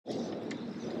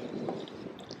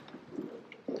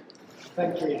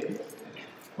Thank you.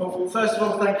 Well, first of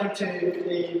all, thank you to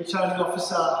the returning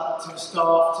officer, to the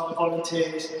staff, to the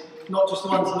volunteers, not just the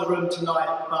ones in the room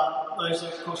tonight, but those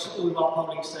across all of our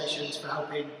polling stations for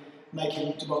helping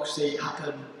making democracy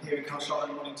happen here in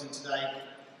Carshalton Wallington today.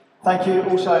 Thank you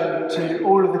also to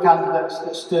all of the candidates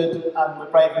that stood and were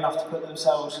brave enough to put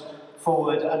themselves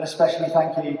forward, and especially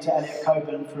thank you to Elliot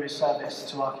Coburn for his service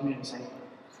to our community.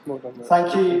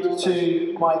 Thank you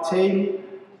to my team,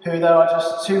 who there are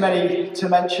just too many to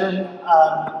mention.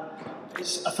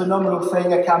 It's a phenomenal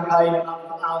thing, a campaign, and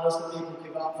hours that people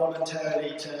give up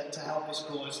voluntarily to help this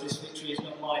cause. This victory is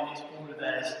not mine, it's all of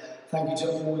theirs. Thank you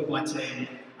to all of my team.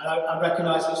 And I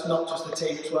recognise it's not just the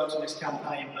team that's worked on this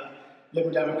campaign, but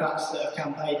Liberal Democrats that have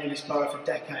campaigned in this borough for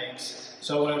decades.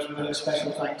 So I want to put a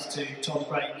special thanks to Tom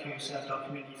Brake, who served our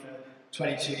community for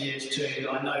 22 years too.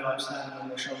 I know I'm standing on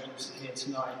your shoulders here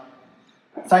tonight.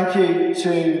 Thank you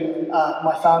to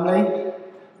my family,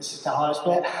 this is the hardest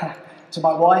bit, to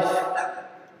my wife,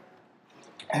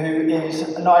 who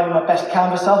is not only my best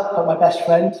canvasser, but my best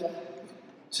friend,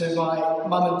 to my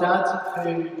mum and dad,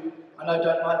 who I know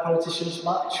don't like politicians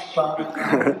much, but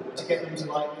to get them to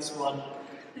like this one.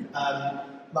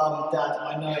 Mum, Dad,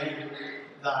 I know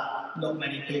that not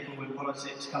many people in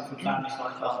politics come from families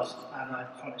like ours, and I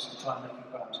promise to try and make you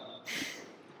proud.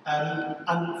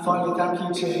 And finally, thank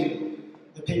you to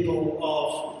the people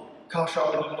of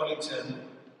Carshalton and Wallington.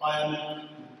 I am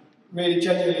really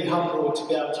genuinely humbled to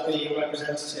be able to be your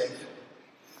representative,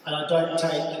 and I don't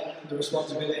take the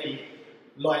responsibility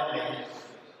lightly.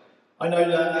 I know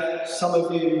that some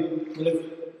of you will have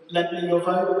lent me your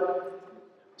vote.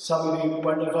 Some of you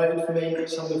won't have voted for me,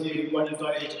 some of you won't have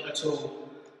voted at all.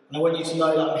 And I want you to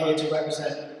know that I'm here to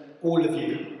represent all of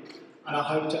you, and I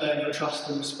hope to earn your trust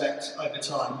and respect over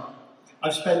time.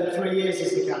 I've spent 3 years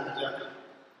as the candidate,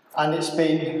 and it's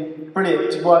been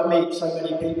brilliant to meet so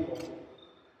many people.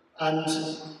 And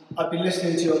I've been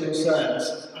listening to your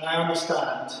concerns, and I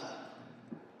understand.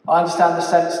 I understand the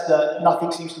sense that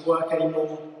nothing seems to work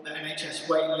anymore, that NHS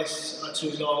waiting lists are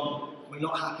too long, we're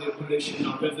not happy with pollution in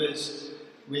our rivers,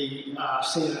 we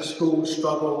see that schools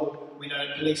struggle, we know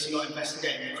that police are not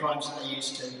investigating the crimes that they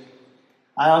used to.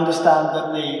 I understand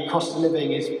that the cost of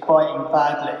living is biting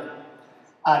badly,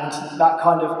 and that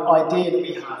kind of idea that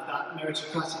we have, that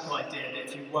meritocratic idea that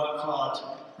if you work hard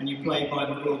and you play by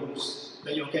the rules,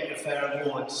 that you'll get your fair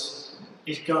rewards,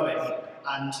 is going,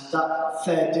 and that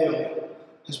fair deal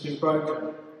has been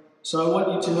broken. So I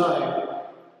want you to know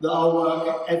that I'll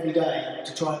work every day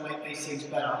to try and make these things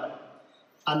better,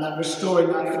 and that restoring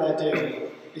that fair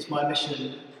deal is my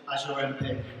mission as your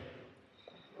MP.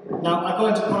 Now, I got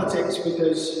into politics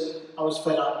because I was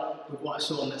fed up with what I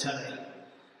saw on the telly,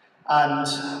 and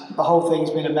the whole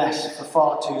thing's been a mess for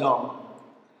far too long.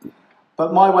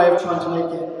 But my way of trying to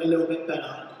make it a little bit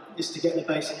better is to get the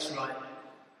basics right.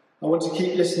 I want to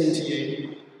keep listening to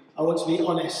you. I want to be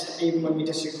honest even when we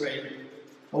disagree.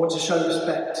 I want to show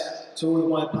respect to all of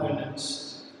my opponents.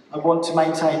 I want to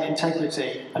maintain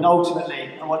integrity, and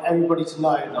ultimately, I want everybody to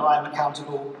know that I am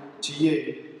accountable to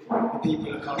you, the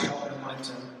people of Carshalton and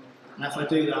Wallington. And if I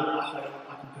do that, I hope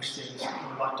I can push things in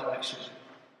the right direction.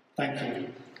 Thank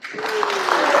you.